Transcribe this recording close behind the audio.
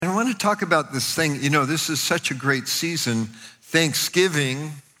to talk about this thing. This is such a great season,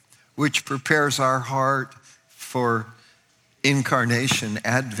 Thanksgiving, which prepares our heart for incarnation,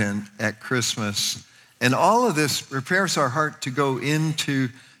 Advent at Christmas. And all of this prepares our heart to go into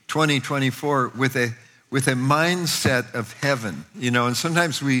 2024 with a mindset of heaven. And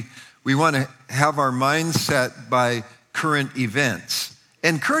sometimes we want to have our mindset by current events.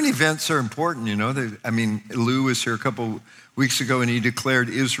 And current events are important, Lou was here a couple weeks ago and he declared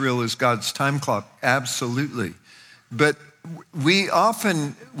Israel is God's time clock. Absolutely. But we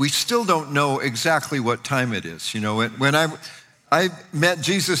still don't know exactly what time it is. When I met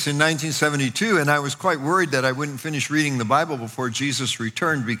Jesus in 1972, and I was quite worried that I wouldn't finish reading the Bible before Jesus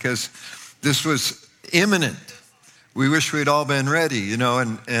returned because this was imminent. We wish we'd all been ready,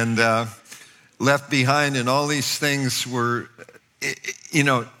 and left behind, and all these things were,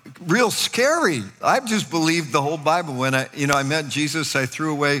 real scary. I just believed the whole Bible. When I met Jesus, I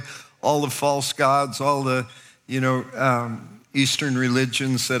threw away all the false gods, all the, Eastern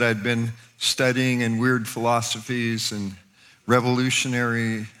religions that I'd been studying, and weird philosophies and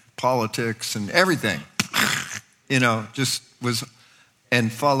revolutionary politics and everything, just was,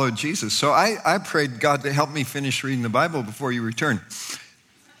 and followed Jesus. So I prayed God to help me finish reading the Bible before you return.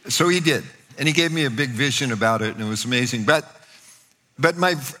 So he did. And he gave me a big vision about it, and it was amazing. But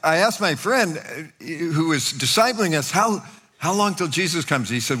I asked my friend who was discipling us, how long till Jesus comes?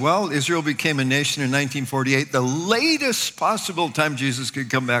 He said, well, Israel became a nation in 1948. The latest possible time Jesus could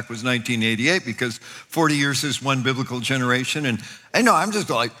come back was 1988 because 40 years is one biblical generation. And I know, I'm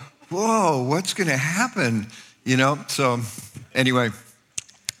just like, whoa, what's going to happen? So anyway,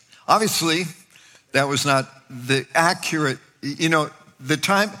 obviously that was not the accurate, the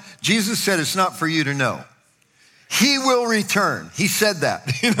time. Jesus said it's not for you to know. He will return. He said that,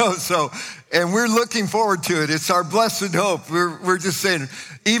 and we're looking forward to it. It's our blessed hope. We're just saying,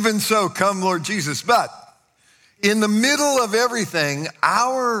 even so, come Lord Jesus. But in the middle of everything,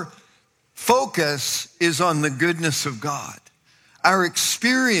 our focus is on the goodness of God. Our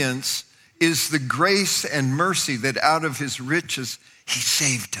experience is the grace and mercy that out of his riches, he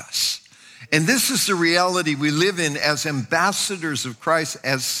saved us. And this is the reality we live in as ambassadors of Christ,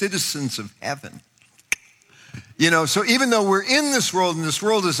 as citizens of heaven. So even though we're in this world and this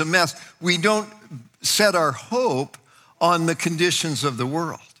world is a mess, we don't set our hope on the conditions of the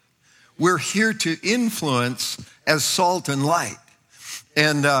world. We're here to influence as salt and light.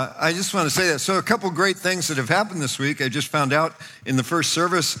 And I just want to say that. So a couple great things that have happened this week. I just found out in the first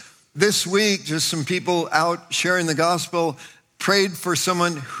service this week, just some people out sharing the gospel prayed for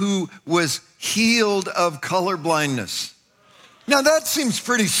someone who was healed of color blindness. Now that seems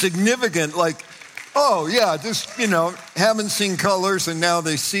pretty significant, like, oh yeah, just, haven't seen colors and now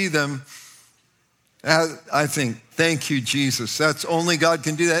they see them. I think, thank you, Jesus. That's only God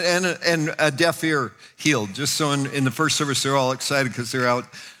can do that. And a deaf ear healed. Just so in the first service, they're all excited because they're out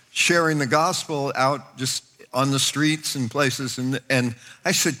sharing the gospel out just on the streets and places. And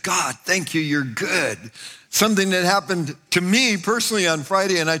I said, God, thank you, you're good. Something that happened to me personally on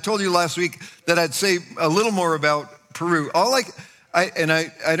Friday, and I told you last week that I'd say a little more about Peru.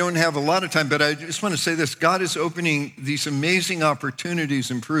 I don't have a lot of time, but I just want to say this. God is opening these amazing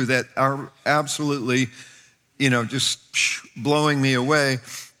opportunities in Peru that are absolutely, just blowing me away.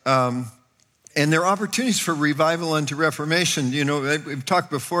 And they're opportunities for revival and to reformation. We've talked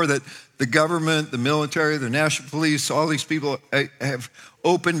before that the government, the military, the national police, all these people have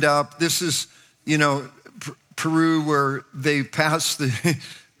opened up. This is, Peru, where they passed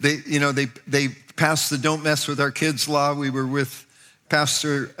they passed the "Don't Mess with Our Kids" law. We were with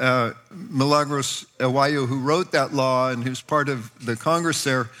Pastor Milagros Aguayo, who wrote that law and who's part of the Congress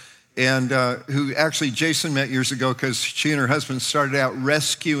there, and who actually Jason met years ago because she and her husband started out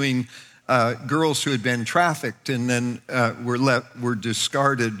rescuing girls who had been trafficked and then were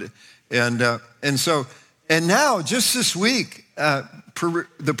discarded, and now just this week,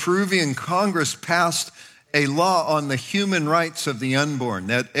 the Peruvian Congress passed a law on the human rights of the unborn,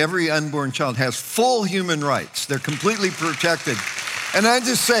 that every unborn child has full human rights. They're completely protected. And I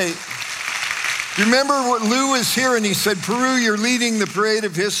just say, remember what Lou was here and he said, Peru, you're leading the parade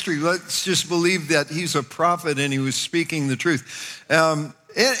of history. Let's just believe that he's a prophet and he was speaking the truth.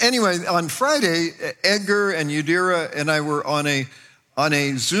 Anyway, on Friday, Edgar and Yadira and I were on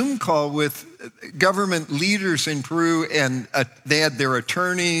a Zoom call with government leaders in Peru, and they had their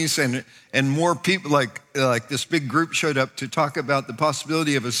attorneys and more people, like this big group showed up to talk about the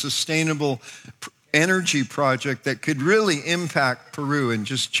possibility of a sustainable energy project that could really impact Peru and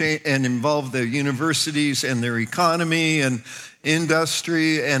just and involve the universities and their economy and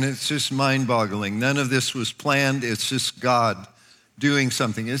industry, and it's just mind-boggling. None of this was planned. It's just God doing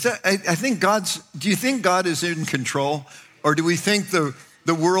something. I think do you think God is in control? Or do we think the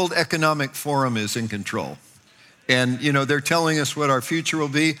World Economic Forum is in control? And, they're telling us what our future will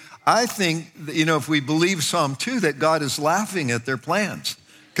be. I think, if we believe Psalm 2, that God is laughing at their plans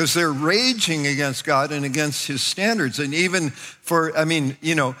because they're raging against God and against his standards. And even for,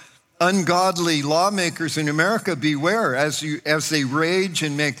 ungodly lawmakers in America, beware. As they rage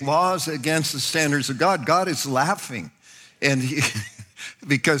and make laws against the standards of God, God is laughing. And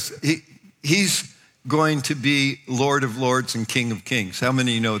because he's going to be Lord of Lords and King of Kings. How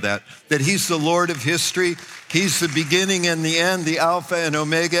many know that? That he's the Lord of history. He's the beginning and the end, the Alpha and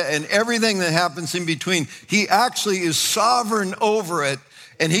Omega, and everything that happens in between. He actually is sovereign over it,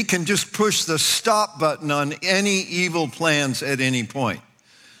 and he can just push the stop button on any evil plans at any point.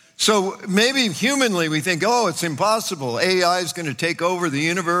 So maybe humanly we think, it's impossible. AI is going to take over the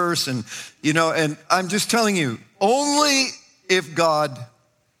universe, and I'm just telling you, only if God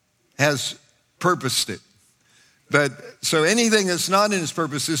has purposed it. But so anything that's not in his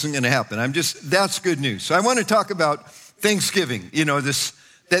purpose isn't going to happen. That's good news. So I want to talk about Thanksgiving.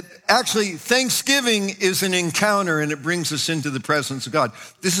 That actually Thanksgiving is an encounter and it brings us into the presence of God.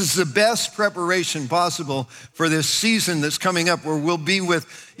 This is the best preparation possible for this season that's coming up where we'll be with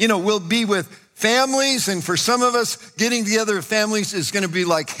families, and for some of us, getting together with families is going to be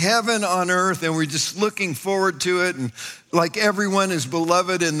like heaven on earth, and we're just looking forward to it, and like everyone is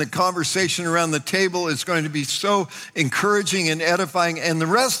beloved, and the conversation around the table is going to be so encouraging and edifying, and the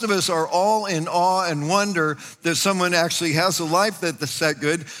rest of us are all in awe and wonder that someone actually has a life that's that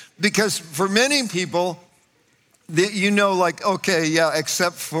good, because for many people,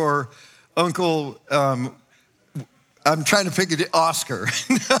 except for Uncle... I'm trying to pick Oscar.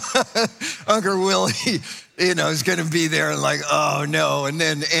 Uncle Willie, is going to be there and oh no. And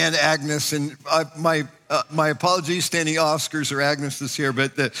then Aunt Agnes, and my apologies to any Oscars or Agneses here,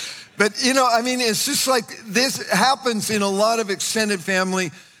 but it's just like this happens in a lot of extended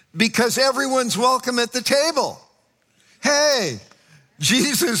family because everyone's welcome at the table. Hey,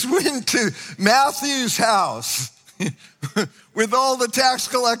 Jesus went to Matthew's house with all the tax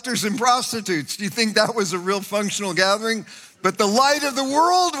collectors and prostitutes. Do you think that was a real functional gathering? But the light of the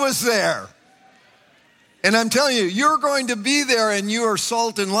world was there. And I'm telling you, you're going to be there, and you are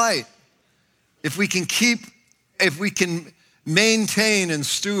salt and light. If we can maintain and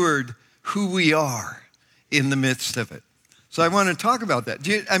steward who we are in the midst of it. So I want to talk about that.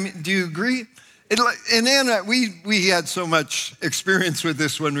 Do you agree? And Anna, we had so much experience with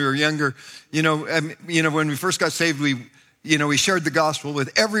this when we were younger. When we first got saved, we shared the gospel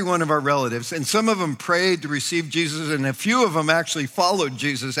with every one of our relatives, and some of them prayed to receive Jesus, and a few of them actually followed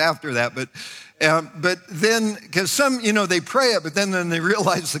Jesus after that. But then, because some, they pray it, but then they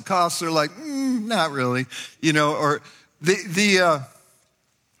realize the costs are like, not really,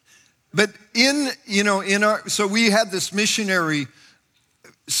 so we had this missionary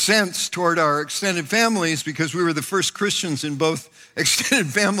sense toward our extended families because we were the first Christians in both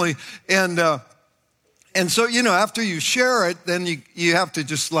extended family. And so, after you share it, then you have to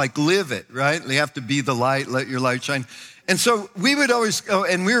just live it, right? You have to be the light, let your light shine. And so we would always go,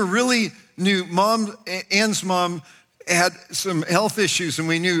 and we were really new. Ann's mom had some health issues, and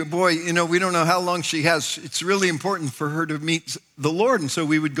we knew, we don't know how long she has. It's really important for her to meet the Lord. And so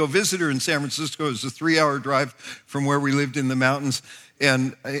we would go visit her in San Francisco. It was a 3-hour drive from where we lived in the mountains,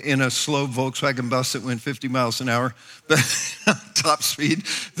 and in a slow Volkswagen bus that went 50 miles an hour, but top speed.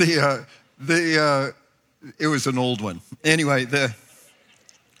 It was an old one. Anyway,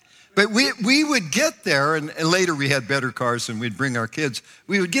 but we would get there, and later we had better cars, and we'd bring our kids.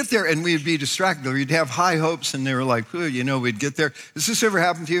 We would get there, and we'd be distracted. We'd have high hopes, and they were like, we'd get there. Has this ever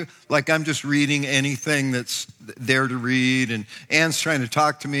happened to you? Like I'm just reading anything that's there to read, and Anne's trying to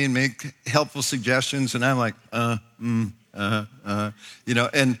talk to me and make helpful suggestions, and I'm like, and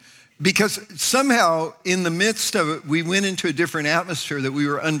because somehow in the midst of it, we went into a different atmosphere that we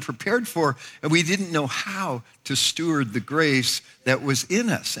were unprepared for, and we didn't know how to steward the grace that was in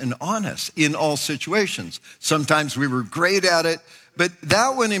us and on us in all situations. Sometimes we were great at it, but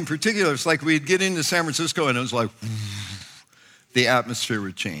that one in particular, it's like we'd get into San Francisco and it was like, the atmosphere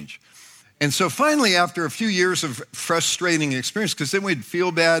would change. And so finally, after a few years of frustrating experience, because then we'd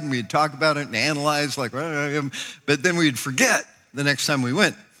feel bad and we'd talk about it and analyze but then we'd forget the next time we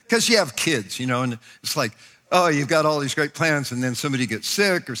went. Because you have kids, and it's like, you've got all these great plans, and then somebody gets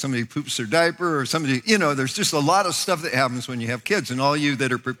sick, or somebody poops their diaper, or somebody, there's just a lot of stuff that happens when you have kids. And all you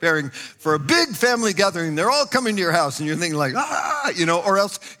that are preparing for a big family gathering, they're all coming to your house, and you're thinking or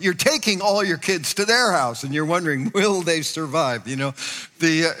else you're taking all your kids to their house, and you're wondering, will they survive,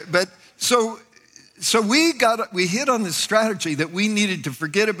 So so we hit on this strategy that we needed to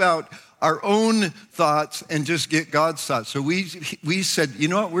forget about our own thoughts and just get God's thoughts. So we said, you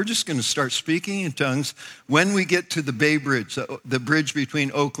know what, we're just going to start speaking in tongues when we get to the Bay Bridge, the bridge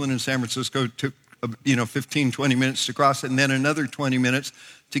between Oakland and San Francisco. Took 15, 20 minutes to cross, and then another 20 minutes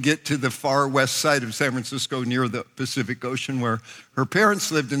to get to the far west side of San Francisco near the Pacific Ocean where her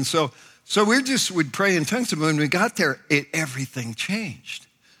parents lived. And so we just would pray in tongues. And when we got there, everything changed.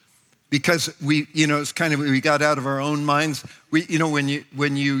 Because it's kind of, we got out of our own minds. When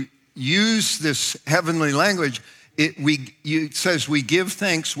you use this heavenly language, it says we give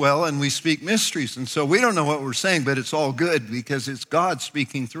thanks well and we speak mysteries. And so we don't know what we're saying, but it's all good because it's God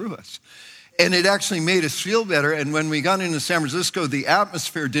speaking through us. And it actually made us feel better. And when we got into San Francisco, the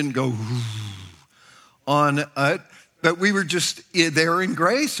atmosphere didn't go on it, but we were just there in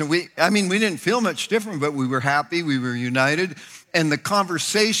grace. And we didn't feel much different, but we were happy, we were united. And the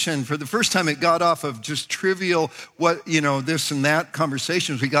conversation, for the first time, it got off of just trivial, this and that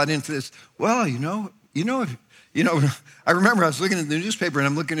conversations. We got into this, I remember I was looking at the newspaper and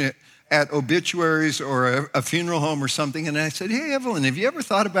I'm looking at obituaries or a funeral home or something. And I said, hey, Evelyn, have you ever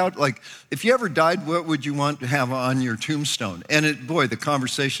thought about, if you ever died, what would you want to have on your tombstone? And the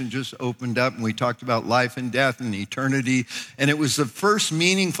conversation just opened up and we talked about life and death and eternity. And it was the first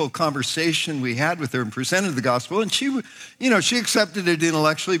meaningful conversation we had with her and presented the gospel. And she accepted it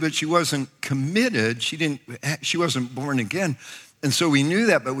intellectually, but she wasn't committed. She wasn't born again. And so we knew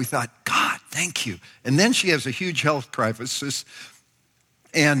that, but we thought, God, thank you. And then she has a huge health crisis.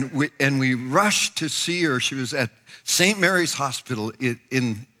 And we rushed to see her. She was at St. Mary's Hospital,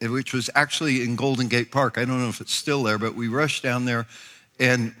 which was actually in Golden Gate Park. I don't know if it's still there, but we rushed down there,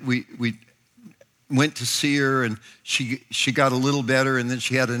 and we went to see her, and she got a little better, and then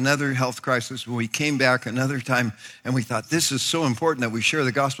she had another health crisis. When we came back another time, and we thought, this is so important that we share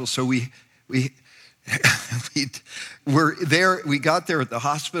the gospel. So we were there. We got there at the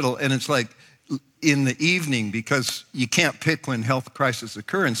hospital, and it's like, in the evening, because you can't pick when health crises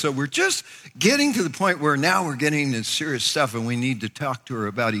occur. And so we're just getting to the point where now we're getting into serious stuff and we need to talk to her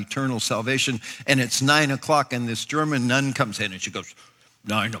about eternal salvation. And it's 9:00 and this German nun comes in and she goes,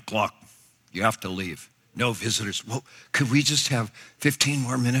 9:00, you have to leave. No visitors. Well, could we just have 15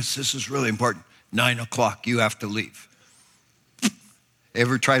 more minutes? This is really important. 9:00, you have to leave.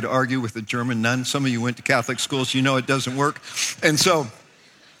 Ever try to argue with a German nun? Some of you went to Catholic schools, you know it doesn't work. And so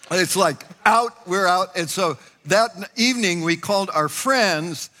it's like, we're out. And so that evening we called our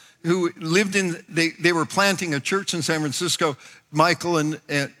friends who lived they were planting a church in San Francisco, Michael and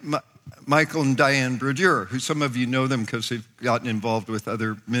Diane Brodeur, who some of you know them because they've gotten involved with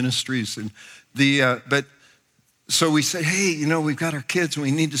other ministries. And so we said, hey, we've got our kids and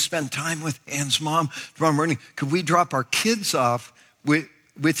we need to spend time with Anne's mom tomorrow morning. Could we drop our kids off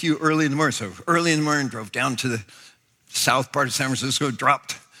with you early in the morning? So early in the morning, drove down to the south part of San Francisco,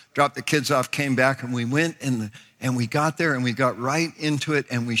 dropped the kids off, came back, and we went and we got there and we got right into it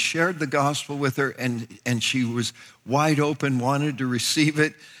and we shared the gospel with her and she was wide open, wanted to receive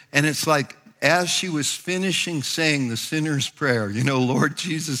it. And it's like, as she was finishing saying the sinner's prayer, Lord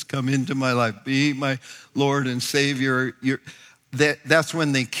Jesus, come into my life, be my Lord and Savior. That's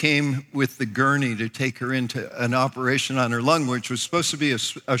when they came with the gurney to take her into an operation on her lung, which was supposed to be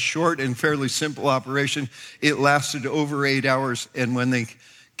a short and fairly simple operation. It lasted over 8 hours. And when they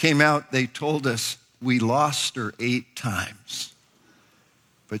came out, they told us we lost her 8 times,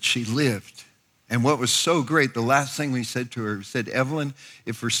 but she lived. And what was so great, the last thing we said to her, we said, Evelyn,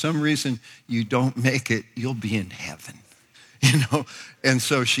 if for some reason you don't make it, you'll be in heaven. And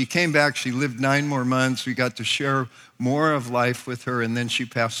so she came back, she lived 9 more months. We got to share more of life with her, and then she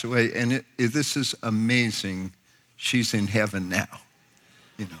passed away. And this is amazing. She's in heaven now.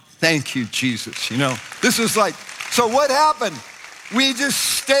 Thank you, Jesus. This is like, so what happened? We just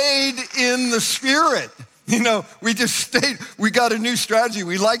stayed in the Spirit. We just stayed. We got a new strategy.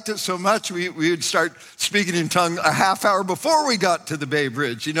 We liked it so much, we would start speaking in tongue a half hour before we got to the Bay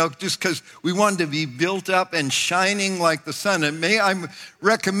Bridge, just because we wanted to be built up and shining like the sun. And I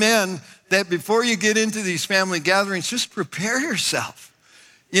recommend that before you get into these family gatherings, just prepare yourself.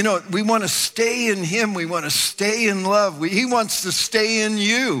 We want to stay in Him. We want to stay in love. He wants to stay in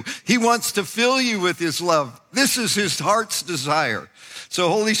you. He wants to fill you with His love. This is His heart's desire. So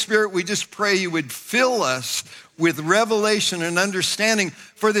Holy Spirit, we just pray you would fill us with revelation and understanding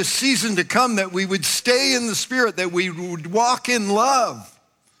for this season to come, that we would stay in the Spirit, that we would walk in love.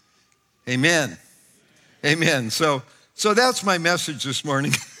 Amen. Amen. So that's my message this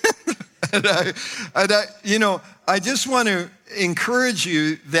morning. I just want to encourage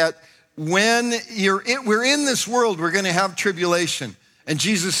you that when we're in this world, we're going to have tribulation. And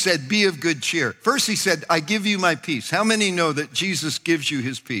Jesus said, be of good cheer. First he said, I give you my peace. How many know that Jesus gives you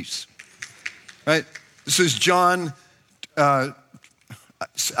his peace? Right? This is John, I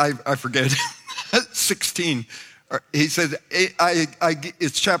forget, 16. He said,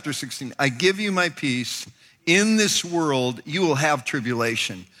 it's chapter 16. I give you my peace. In this world, you will have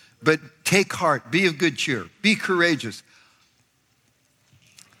tribulation. But take heart, be of good cheer, be courageous.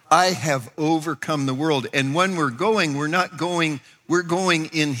 I have overcome the world. And when we're going, we're going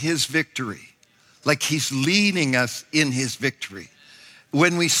in his victory. Like he's leading us in his victory.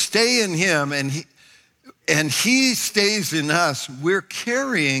 When we stay in him and he stays in us, we're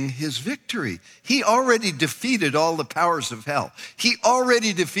carrying his victory. He already defeated all the powers of hell. He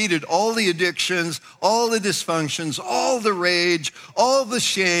already defeated all the addictions, all the dysfunctions, all the rage, all the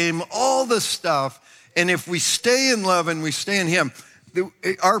shame, all the stuff. And if we stay in love and we stay in him,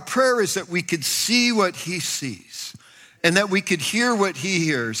 our prayer is that we could see what he sees and that we could hear what he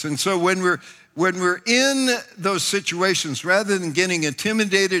hears. And so when we're in those situations, rather than getting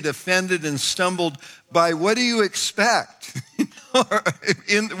intimidated, offended, and stumbled by what do you expect?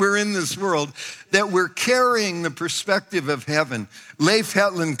 We're in this world, that we're carrying the perspective of heaven. Leif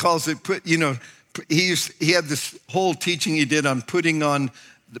Hetland calls it, he had this whole teaching he did on putting on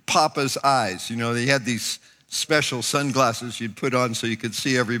the Papa's eyes. He had these special sunglasses you'd put on so you could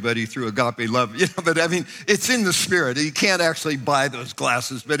see everybody through agape love. But I mean, it's in the spirit. You can't actually buy those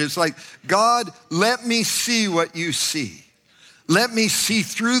glasses, but it's like, God, let me see what you see. Let me see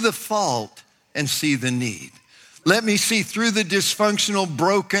through the fault and see the need. Let me see through the dysfunctional,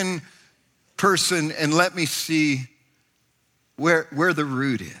 broken person and let me see where the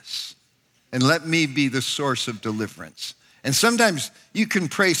root is. And let me be the source of deliverance. And sometimes you can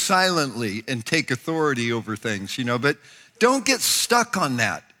pray silently and take authority over things, but don't get stuck on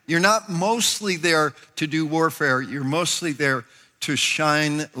that. You're not mostly there to do warfare. You're mostly there to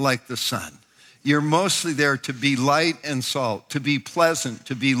shine like the sun. You're mostly there to be light and salt, to be pleasant,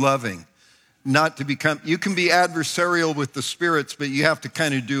 to be loving, not to become, you can be adversarial with the spirits, but you have to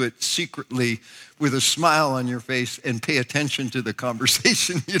kind of do it secretly with a smile on your face and pay attention to the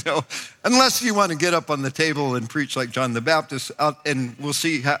conversation, unless you want to get up on the table and preach like John the Baptist, and we'll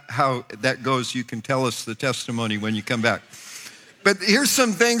see how that goes. You can tell us the testimony when you come back. But here's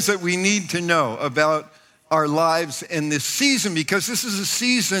some things that we need to know about our lives in this season, because this is a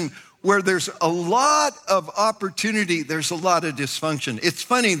season where there's a lot of opportunity, there's a lot of dysfunction. It's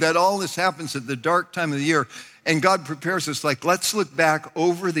funny that all this happens at the dark time of the year, and God prepares us like, let's look back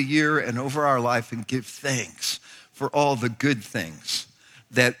over the year and over our life and give thanks for all the good things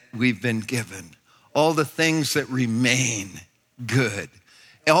that we've been given, all the things that remain good,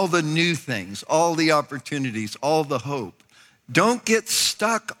 all the new things, all the opportunities, all the hope. Don't get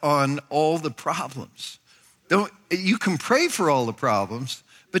stuck on all the problems. You can pray for all the problems,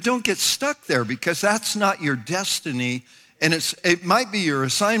 but don't get stuck there, because that's not your destiny. And it might be your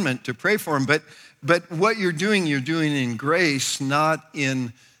assignment to pray for them, but what you're doing in grace, not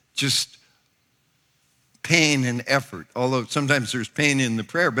in just pain and effort. Although sometimes there's pain in the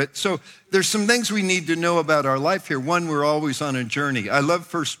prayer. But so there's some things we need to know about our life here. One, we're always on a journey. I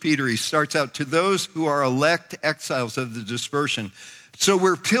love 1 Peter. He starts out, to those who are elect exiles of the dispersion. So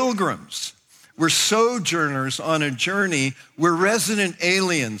we're pilgrims. We're sojourners on a journey. We're resident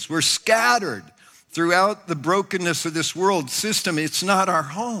aliens. We're scattered throughout the brokenness of this world system. It's not our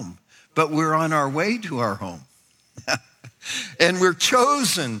home, but we're on our way to our home. And we're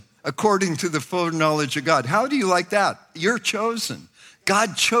chosen according to the foreknowledge of God. How do you like that? You're chosen.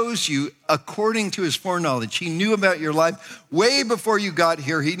 God chose you according to his foreknowledge. He knew about your life way before you got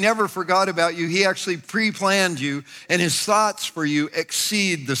here. He never forgot about you. He actually pre-planned you, and his thoughts for you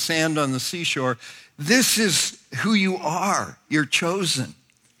exceed the sand on the seashore. This is who you are. You're chosen.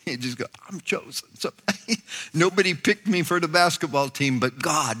 You just go, I'm chosen. So, nobody picked me for the basketball team, but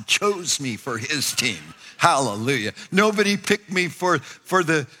God chose me for his team. Hallelujah. Nobody picked me for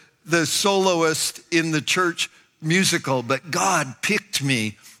the soloist in the church musical, but God picked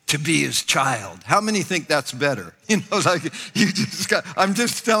me to be his child. How many think that's better? I'm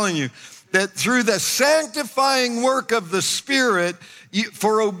just telling you that through the sanctifying work of the Spirit,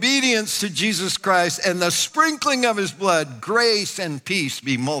 for obedience to Jesus Christ and the sprinkling of his blood, grace and peace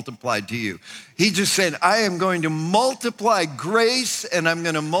be multiplied to you. He just said, I am going to multiply grace and I'm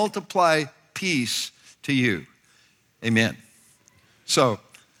going to multiply peace to you. Amen. So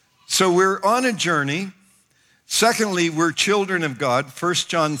we're on a journey. Secondly, we're children of God. 1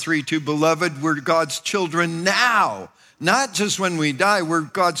 John 3:2, beloved, we're God's children now. Not just when we die, we're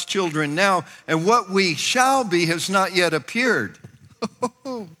God's children now. And what we shall be has not yet appeared.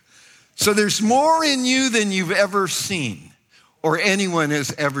 So there's more in you than you've ever seen or anyone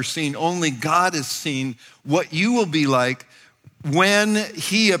has ever seen. Only God has seen what you will be like. When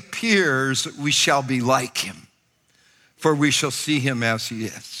he appears, we shall be like him, for we shall see him as he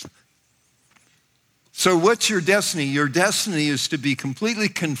is. So what's your destiny? Your destiny is to be completely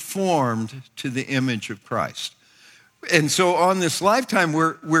conformed to the image of Christ. And so on this lifetime,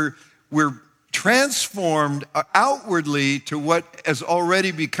 we're transformed outwardly to what is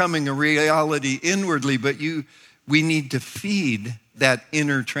already becoming a reality inwardly, but we need to feed that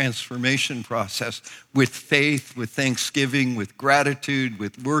inner transformation process with faith, with thanksgiving, with gratitude,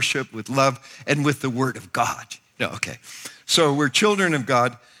 with worship, with love, and with the word of God. Okay. So we're children of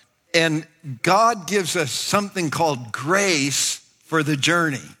God, and God gives us something called grace for the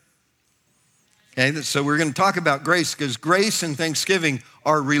journey. Okay, so we're going to talk about grace because grace and thanksgiving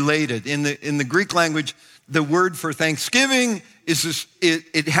are related. In the Greek language, the word for thanksgiving is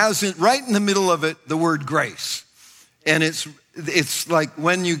it has it right in the middle of it the word grace. And it's like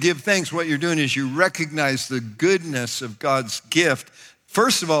when you give thanks, what you're doing is you recognize the goodness of God's gift.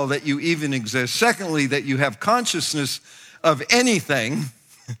 First of all, that you even exist. Secondly, that you have consciousness of anything.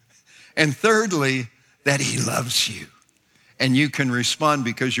 And thirdly, that he loves you. And you can respond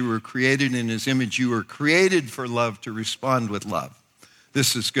because you were created in his image. You were created for love, to respond with love.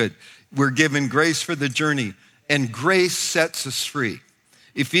 This is good. We're given grace for the journey, and grace sets us free.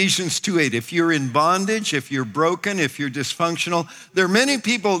 Ephesians 2:8, if you're in bondage, if you're broken, if you're dysfunctional, there are many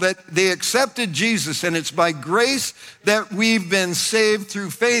people that they accepted Jesus, and it's by grace that we've been saved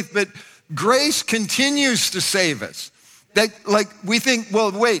through faith, but grace continues to save us. That, like, we think,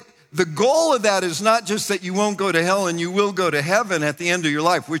 well, wait, the goal of that is not just that you won't go to hell and you will go to heaven at the end of your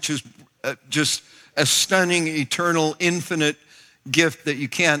life, which is just a stunning, eternal, infinite gift that you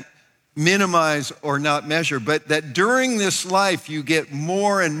can't minimize or not measure, but that during this life you get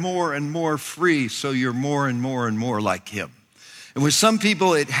more and more and more free, so you're more and more and more like him. And with some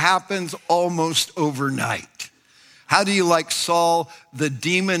people, it happens almost overnight. How do you like Saul, the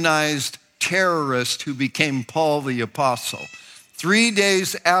demonized terrorist who became Paul the apostle? 3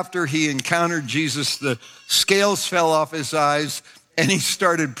 days after he encountered Jesus, the scales fell off his eyes and he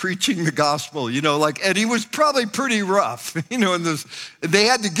started preaching the gospel, and he was probably pretty rough, and they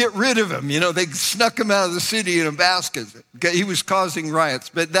had to get rid of him, they snuck him out of the city in a basket. He was causing riots,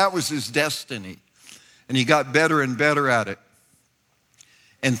 but that was his destiny. And he got better and better at it.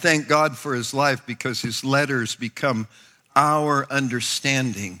 And thank God for his life, because his letters become our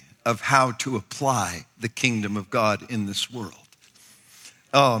understanding of how to apply the kingdom of God in this world.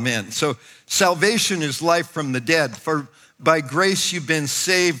 Oh, man. So salvation is life from the dead. For by grace you've been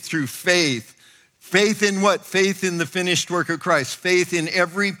saved through faith. Faith in what? Faith in the finished work of Christ. Faith in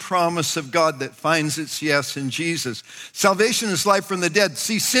every promise of God that finds its yes in Jesus. Salvation is life from the dead.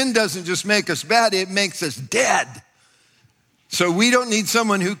 See, sin doesn't just make us bad, it makes us dead. So we don't need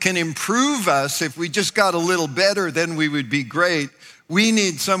someone who can improve us. If we just got a little better, then we would be great. We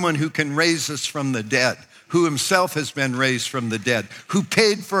need someone who can raise us from the dead, who himself has been raised from the dead, who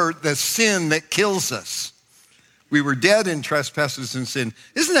paid for the sin that kills us. We were dead in trespasses and sin.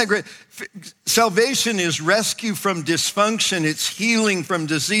 Isn't that great? Salvation is rescue from dysfunction. It's healing from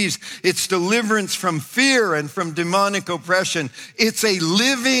disease. It's deliverance from fear and from demonic oppression. It's a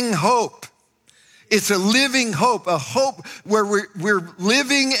living hope. It's a living hope, a hope where we're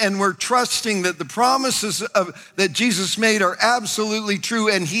living and we're trusting that the promises that Jesus made are absolutely true,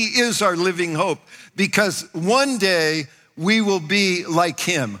 and he is our living hope, because one day we will be like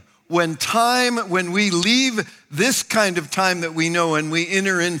him. When we leave this kind of time that we know and we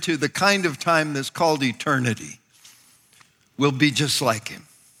enter into the kind of time that's called eternity, we'll be just like him.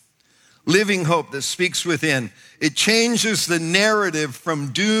 Living hope that speaks within. It changes the narrative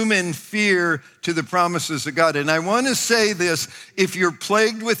from doom and fear to the promises of God. And I want to say this, if you're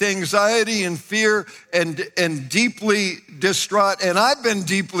plagued with anxiety and fear and deeply distraught, and I've been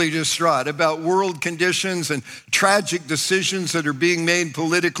deeply distraught about world conditions and tragic decisions that are being made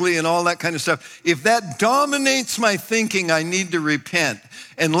politically and all that kind of stuff, if that dominates my thinking, I need to repent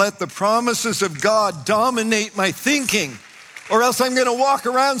and let the promises of God dominate my thinking. Or else I'm going to walk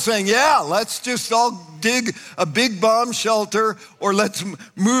around saying, yeah, let's just all dig a big bomb shelter, or let's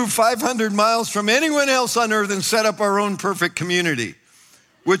move 500 miles from anyone else on earth and set up our own perfect community,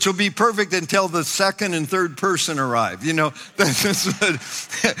 which will be perfect until the second and third person arrive. And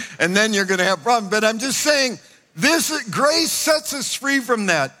then you're going to have problems. But I'm just saying, this grace sets us free from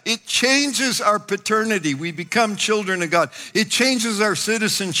that. It changes our paternity. We become children of God. It changes our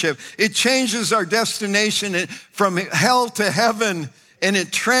citizenship. It changes our destination from hell to heaven and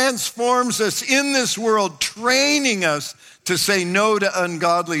it transforms us in this world, training us to say no to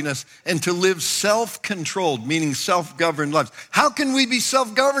ungodliness and to live self-controlled, meaning self-governed lives. How can we be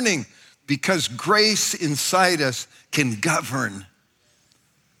self-governing? Because grace inside us can govern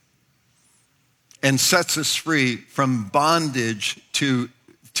and sets us free from bondage to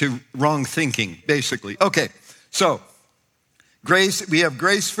wrong thinking, basically. Okay, so grace, we have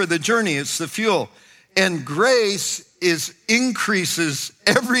grace for the journey. It's the fuel. And grace increases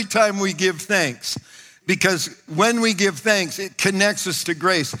every time we give thanks. Because when we give thanks, it connects us to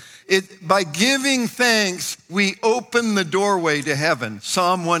grace. By giving thanks, we open the doorway to heaven.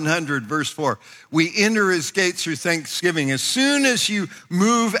 Psalm 100, verse 4. We enter his gates through thanksgiving. As soon as you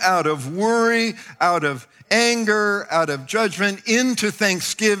move out of worry, out of anger, out of judgment, into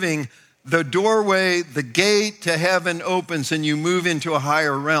thanksgiving, the doorway, the gate to heaven opens and you move into a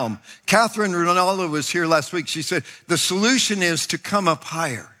higher realm. Catherine Ronaldo was here last week. She said, the solution is to come up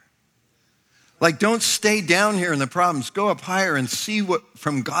higher. Like, don't stay down here in the problems. Go up higher and see what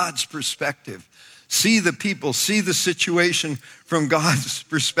from God's perspective. See the people, see the situation from God's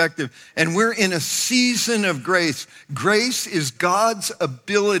perspective. And we're in a season of grace. Grace is God's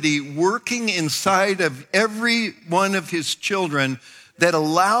ability working inside of every one of his children that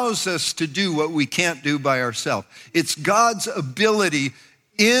allows us to do what we can't do by ourselves. It's God's ability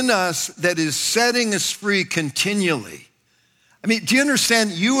in us that is setting us free continually. I mean, do you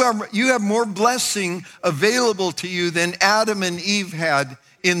understand? You have more blessing available to you than Adam and Eve had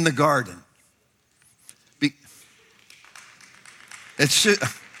in the garden. It's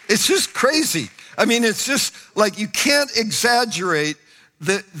just crazy. I mean, it's just like you can't exaggerate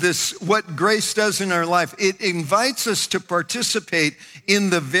what grace does in our life. It invites us to participate in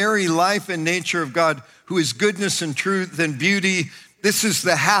the very life and nature of God, who is goodness and truth and beauty. This is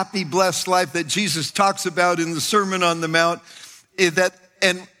the happy, blessed life that Jesus talks about in the Sermon on the Mount. But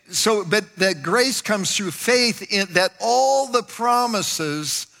that grace comes through faith in that all the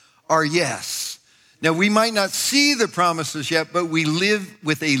promises are yes. Now, we might not see the promises yet, but we live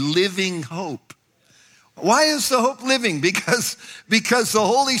with a living hope. Why is the hope living? Because the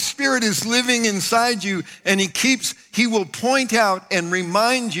Holy Spirit is living inside you, and he will point out and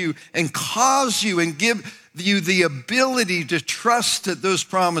remind you and cause you and give you the ability to trust that those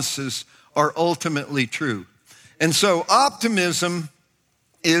promises are ultimately true. And so optimism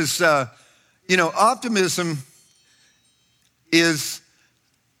is a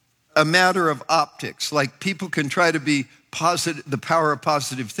matter of optics. Like, people can try to be positive, the power of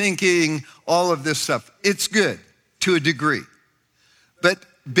positive thinking, all of this stuff. It's good to a degree. But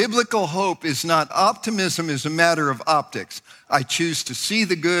biblical hope is not. Optimism is a matter of optics. I choose to see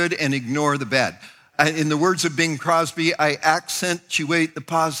the good and ignore the bad. In the words of Bing Crosby, I accentuate the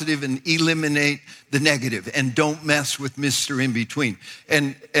positive and eliminate the negative, and don't mess with Mr. In Between.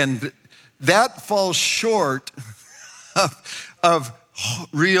 And that falls short of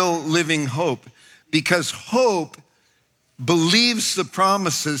real living hope, because hope believes the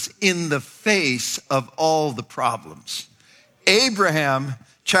promises in the face of all the problems. Abraham,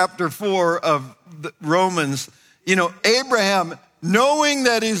 chapter 4 of Romans, Abraham, knowing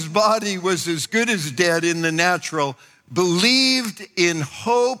that his body was as good as dead in the natural, believed in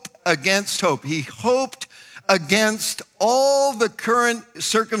hope against hope. He hoped against all the current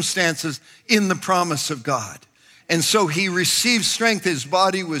circumstances in the promise of God. And so he received strength. His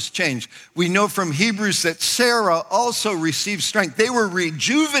body was changed. We know from Hebrews that Sarah also received strength. They were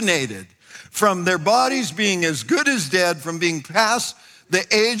rejuvenated from their bodies being as good as dead, from being past the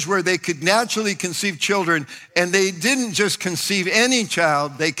age where they could naturally conceive children. And they didn't just conceive any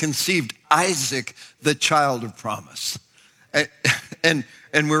child, they conceived Isaac, the child of promise. And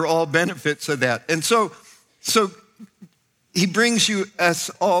we're all benefits of that. And so he brings us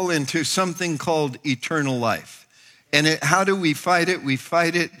all into something called eternal life. And how do we fight it? We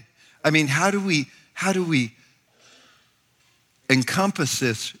fight it. I mean, how do we encompass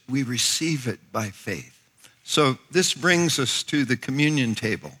this? We receive it by faith. So this brings us to the communion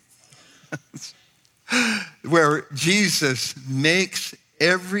table, where Jesus makes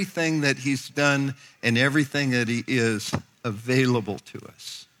everything that he's done and everything that he is available to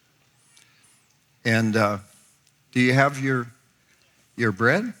us. And do you have your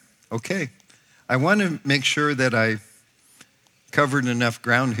bread? Okay. I want to make sure that I covered enough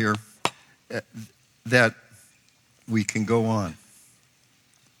ground here that we can go on.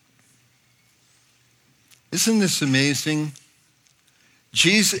 Isn't this amazing?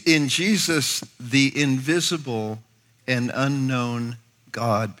 In Jesus, the invisible and unknown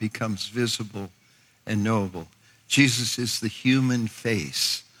God becomes visible and knowable. Jesus is the human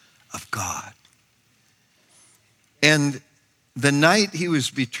face of God. And the night he was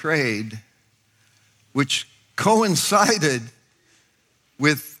betrayed, which coincided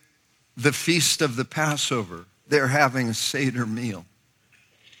with the feast of the Passover, they're having a Seder meal.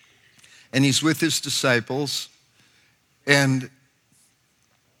 And he's with his disciples, and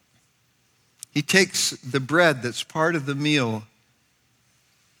he takes the bread that's part of the meal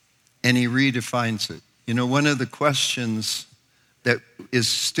and he redefines it. You know, one of the questions that is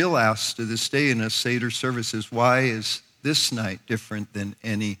still asked to this day in a Seder service is, why is this night different than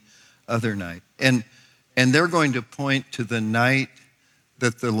any other night? And they're going to point to the night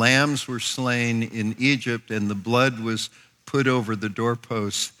that the lambs were slain in Egypt and the blood was put over the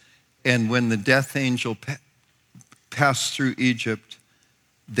doorposts. And when the death angel passed through Egypt,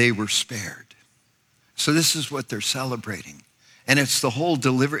 they were spared. So this is what they're celebrating. And it's the whole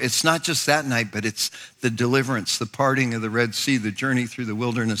deliverance. It's not just that night, but it's the deliverance, the parting of the Red Sea, the journey through the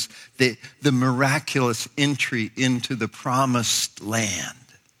wilderness, the miraculous entry into the promised land,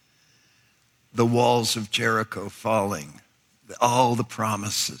 the walls of Jericho falling, all the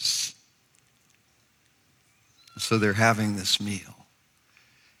promises. So they're having this meal.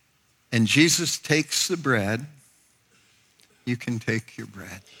 And Jesus takes the bread. You can take your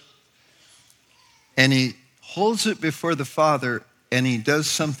bread. And he holds it before the Father, and he does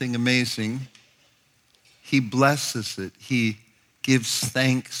something amazing. He blesses it. He gives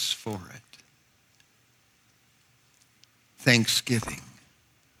thanks for it. Thanksgiving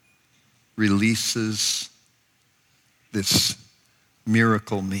releases this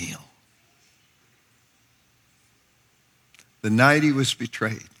miracle meal. The night he was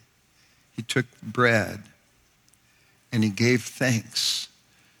betrayed, he took bread and he gave thanks,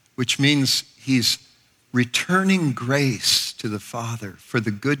 which means he's returning grace to the Father for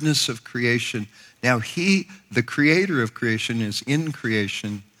the goodness of creation. Now he, the creator of creation, is in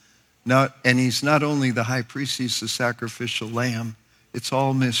creation, and he's not only the high priest, he's the sacrificial lamb. It's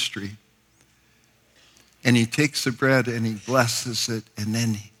all mystery. And he takes the bread and he blesses it, and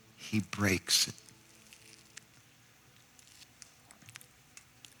then he breaks it.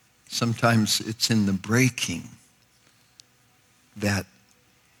 Sometimes it's in the breaking that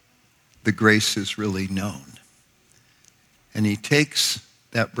the grace is really known. And he takes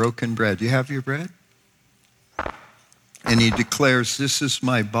that broken bread. Do you have your bread? And he declares, this is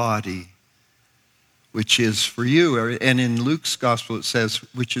my body, which is for you. And in Luke's gospel it says,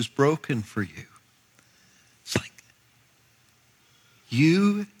 which is broken for you. It's like,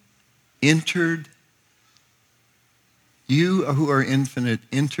 you who are infinite,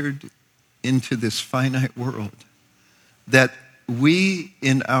 entered into this finite world, that we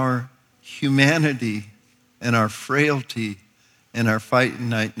in our humanity and our frailty and our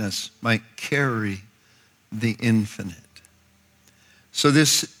finiteness might carry the infinite. So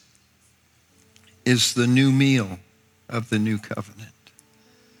this is the new meal of the new covenant.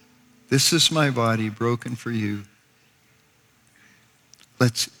 This is my body broken for you.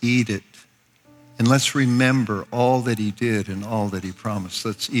 Let's eat it. And let's remember all that he did and all that he promised.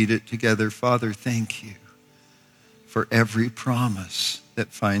 Let's eat it together. Father, thank you for every promise that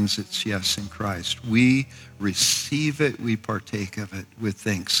finds its yes in Christ. We receive it, we partake of it with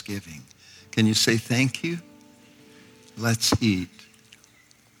thanksgiving. Can you say thank you? Let's eat.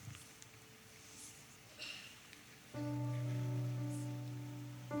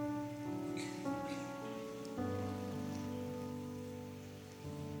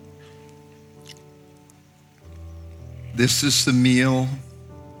 This is the meal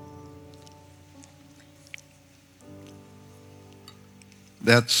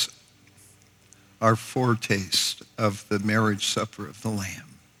that's our foretaste of the marriage supper of the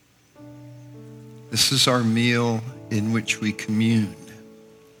Lamb. This is our meal in which we commune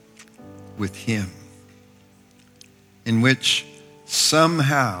with him, in which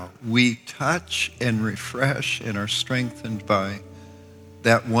somehow we touch and refresh and are strengthened by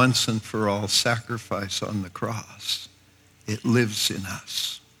that once and for all sacrifice on the cross. It lives in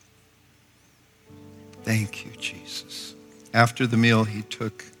us. Thank you, Jesus. After the meal, he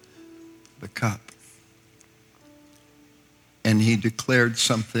took the cup and he declared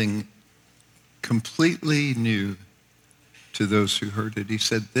something completely new to those who heard it. He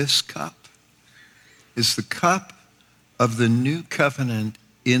said, this cup is the cup of the new covenant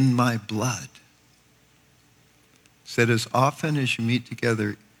in my blood. He said, as often as you meet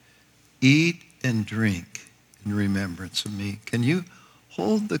together, eat and drink in remembrance of me. Can you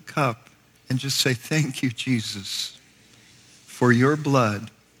hold the cup and just say, thank you, Jesus, for your blood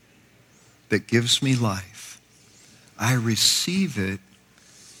that gives me life. I receive it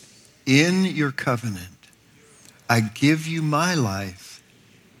in your covenant. I give you my life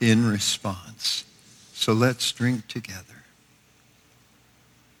in response. So let's drink together.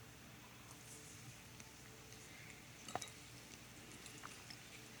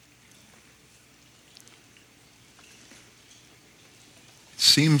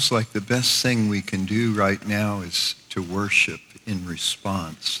 seems like the best thing we can do right now is to worship in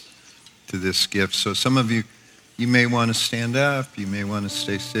response to this gift. So some of you may want to stand up, you may want to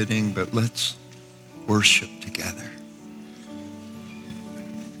stay sitting, but let's worship together.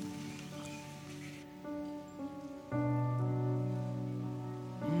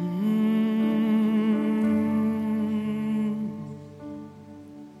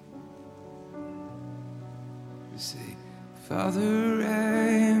 Say, Father, I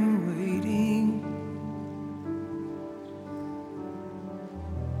am waiting.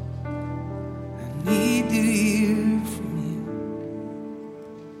 I need to hear from you,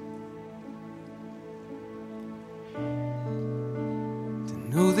 to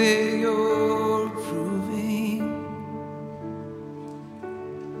know that you're approving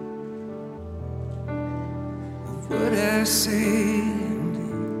of what I say.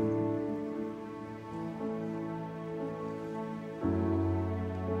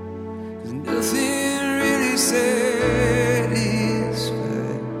 Nothing really satisfies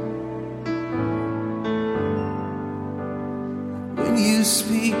when you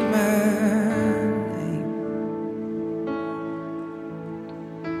speak my name.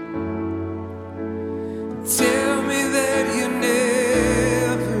 Tell me that you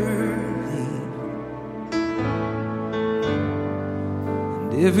never leave,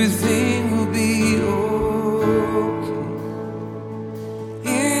 and everything will be okay.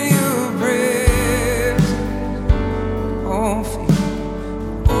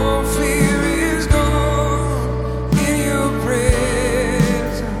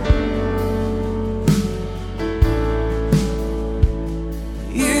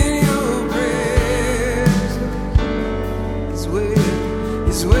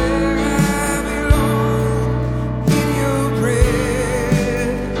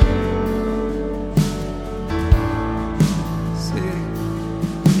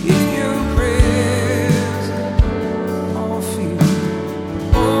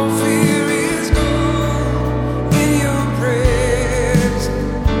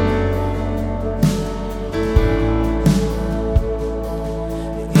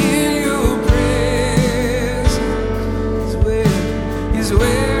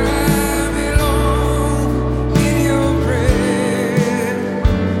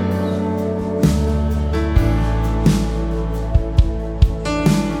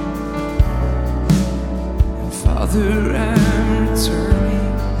 Father, I'm returning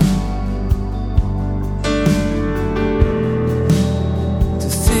to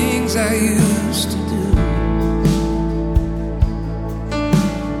things I used to do.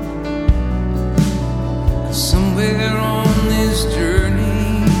 'Cause somewhere on this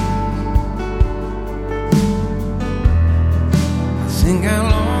journey, I think I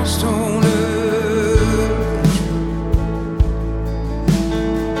lost hold of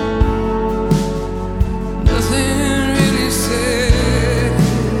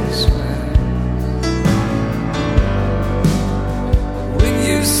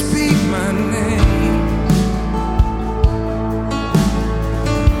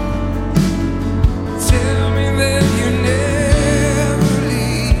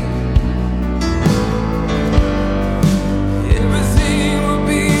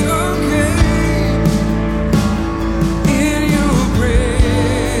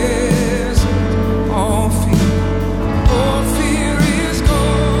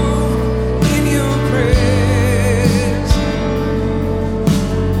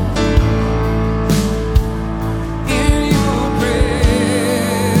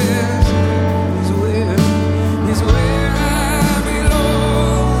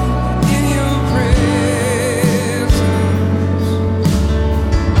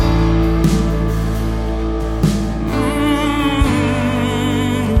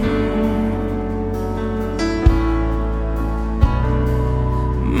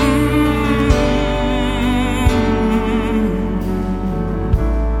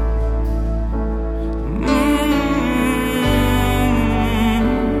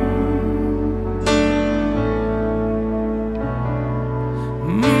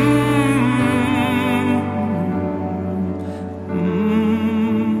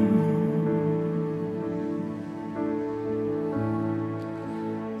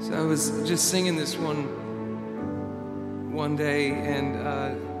So I was just singing this one day and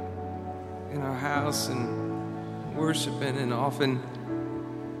in our house and worshiping, and often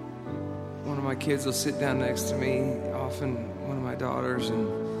one of my kids will sit down next to me, often one of my daughters, and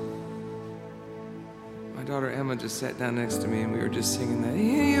my daughter Emma just sat down next to me, and we were just singing that,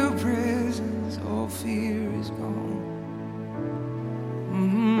 in your presence all fear is gone.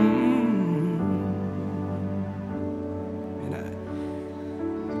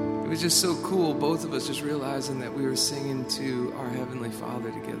 was just so cool, both of us just realizing that we were singing to our Heavenly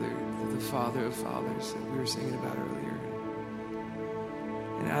Father together, the Father of Fathers that we were singing about earlier.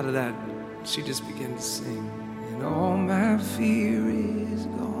 And out of that, she just began to sing. And all my fear is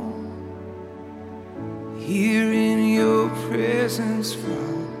gone. Here in your presence,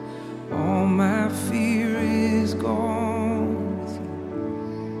 Father, all my fear is gone.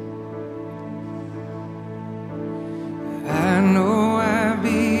 I know I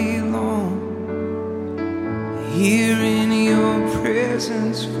belong here in your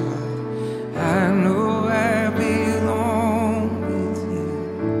presence, Father. I know I belong with you.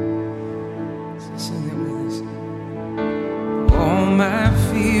 So sing that with us. All my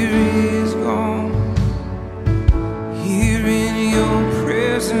fear is gone here in your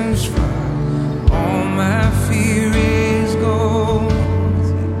presence, Father. All my fear is gone.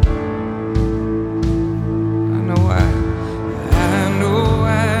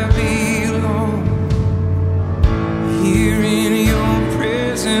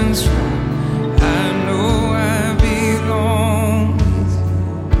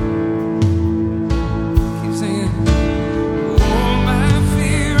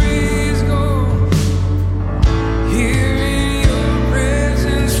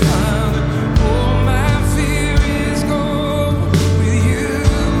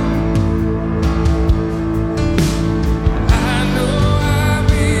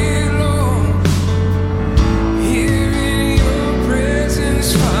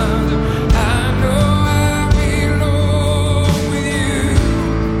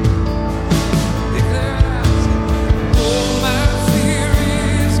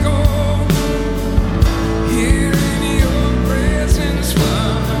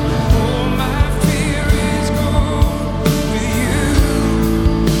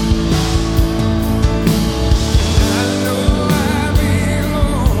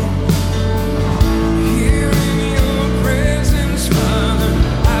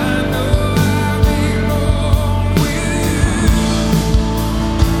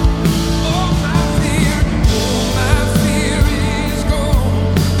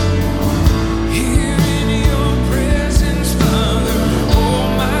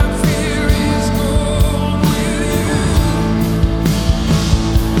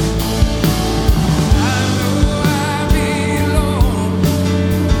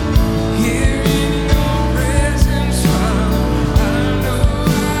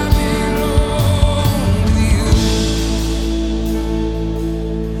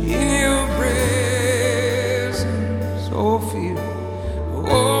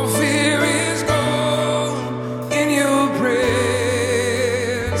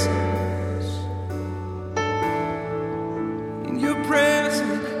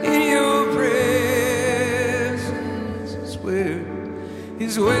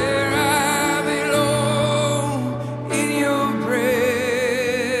 Is where I belong, in your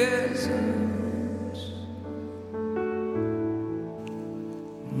presence.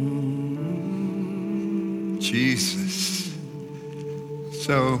 Jesus.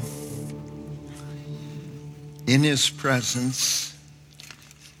 So, in his presence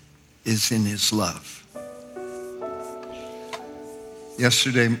is in his love.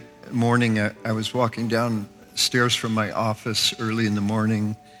 Yesterday morning, I was walking downstairs from my office early in the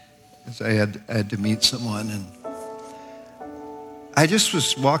morning as I had to meet someone, and I just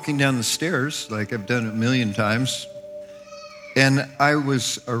was walking down the stairs like I've done a million times, and I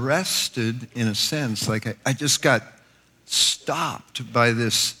was arrested in a sense. Like I just got stopped by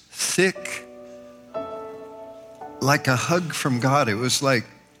this thick, like a hug from God. It was like,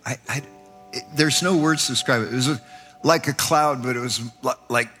 there's no words to describe it. It was like a cloud, but it was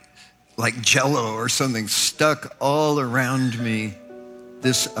like jello or something stuck all around me,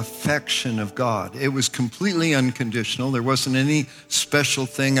 this affection of God. It was completely unconditional. There wasn't any special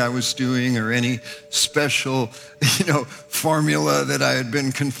thing I was doing or any special, formula that I had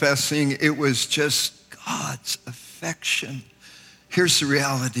been confessing. It was just God's affection. Here's the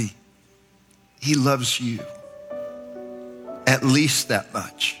reality. He loves you at least that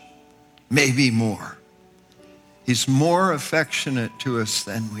much, maybe more. He's more affectionate to us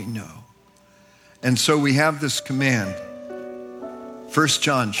than we know. And so we have this command, 1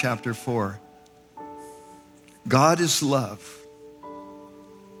 John chapter 4. God is love.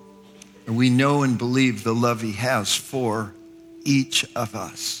 And we know and believe the love he has for each of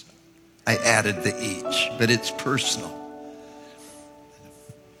us. I added the each, but it's personal.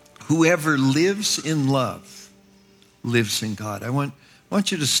 Whoever lives in love lives in God. I want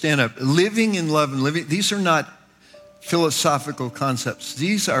you to stand up. Living in love and living, these are not philosophical concepts.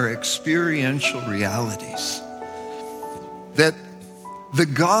 These are experiential realities that the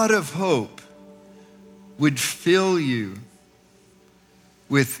God of hope would fill you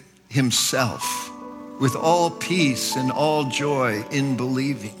with himself, with all peace and all joy in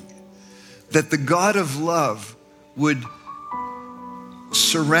believing. That the God of love would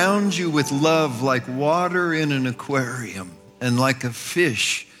surround you with love like water in an aquarium, and like a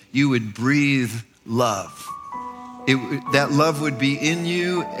fish, you would breathe love. That love would be in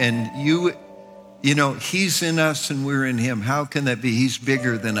you, and you know, he's in us and we're in him. How can that be? He's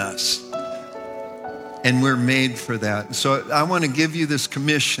bigger than us. And we're made for that. So I want to give you this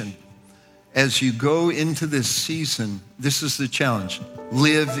commission. As you go into this season, this is the challenge.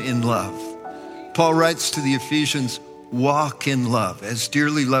 Live in love. Paul writes to the Ephesians, walk in love. As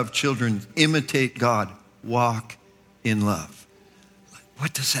dearly loved children, imitate God. Walk in love.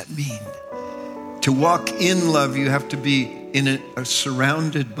 What does that mean? To walk in love, you have to be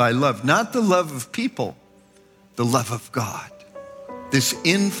surrounded by love. Not the love of people, the love of God. This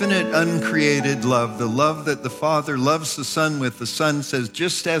infinite, uncreated love, the love that the Father loves the Son with. The Son says,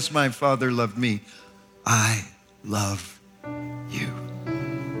 just as my Father loved me, I love you.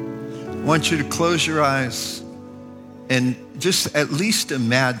 I want you to close your eyes and just at least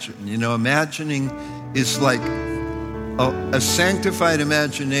imagine. You know, imagining is like a sanctified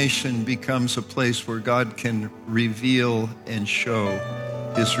imagination becomes a place where God can reveal and show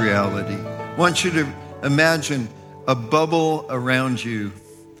his reality. I want you to imagine a bubble around you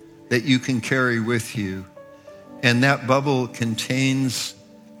that you can carry with you. And that bubble contains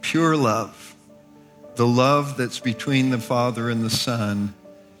pure love, the love that's between the Father and the Son,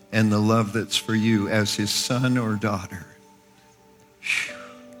 and the love that's for you as his son or daughter.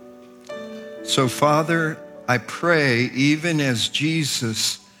 So, Father, I pray, even as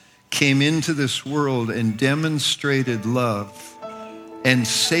Jesus came into this world and demonstrated love and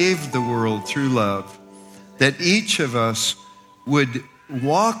saved the world through love, that each of us would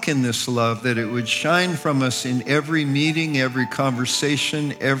walk in this love, that it would shine from us in every meeting, every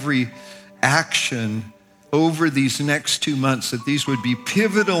conversation, every action over these next 2 months, that these would be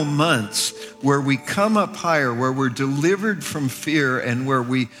pivotal months where we come up higher, where we're delivered from fear, and where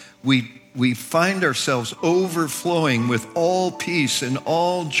we find ourselves overflowing with all peace and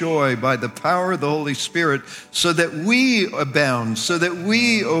all joy by the power of the Holy Spirit, so that we abound, so that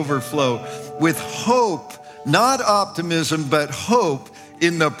we overflow with hope, not optimism, but hope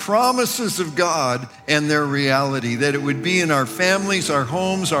in the promises of God and their reality, that it would be in our families, our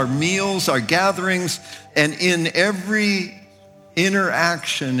homes, our meals, our gatherings, and in every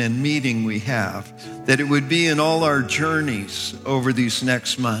interaction and meeting we have, that it would be in all our journeys over these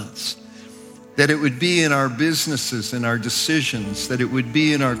next months, that it would be in our businesses and our decisions, that it would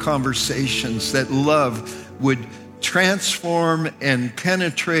be in our conversations, that love would transform and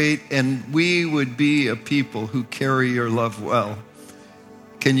penetrate, and we would be a people who carry your love well.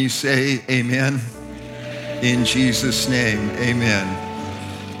 Can you say amen? In Jesus' name,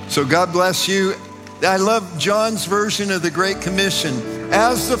 amen. So God bless you. I love John's version of the Great Commission.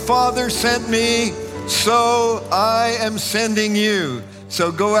 As the Father sent me, so I am sending you.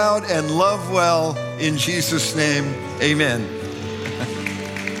 So go out and love well in Jesus' name, amen.